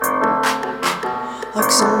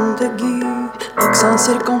Accent aigu, accent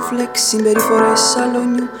circonflexe, συμπεριφορές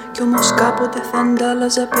σαλονιού. Κι όμως κάποτε θα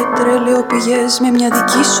αντάλλαζα πετρέλαιο πηγές με μια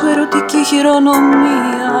δική σου ερωτική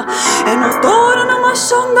χειρονομία. Ενώ τώρα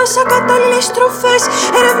αναμασώντας ακατάλληλες στροφές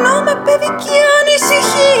ερευνώ με παιδική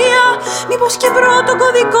ανησυχία μήπως και βρω τον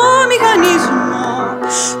κωδικό μηχανισμό,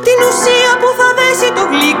 την ουσία που θα δέσει το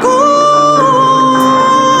γλυκό.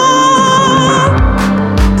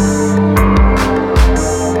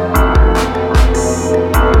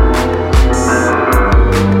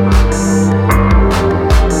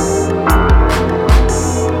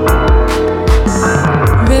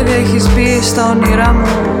 Έχεις μπει στα όνειρά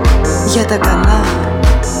μου για τα καλά.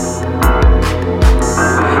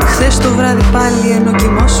 Χθες το βράδυ πάλι ενώ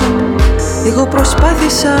κοιμόσουν, εγώ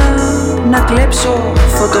προσπάθησα να κλέψω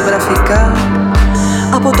φωτογραφικά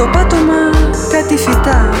από το πάτωμα κάτι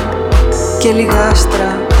φυτά και λίγα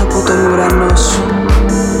άστρα από τον ουρανό σου.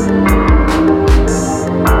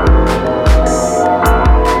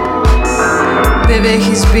 Βέβαια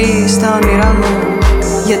έχεις μπει στα όνειρά μου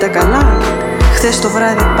για τα καλά. Χθες το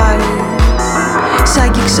βράδυ πάλι σ'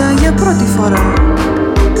 άγγιξα για πρώτη φορά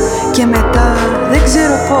και μετά δεν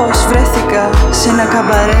ξέρω πώς βρέθηκα σε ένα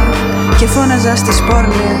καμπαρέ και φώναζα στις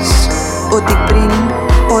πόρνες ότι πριν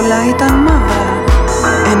όλα ήταν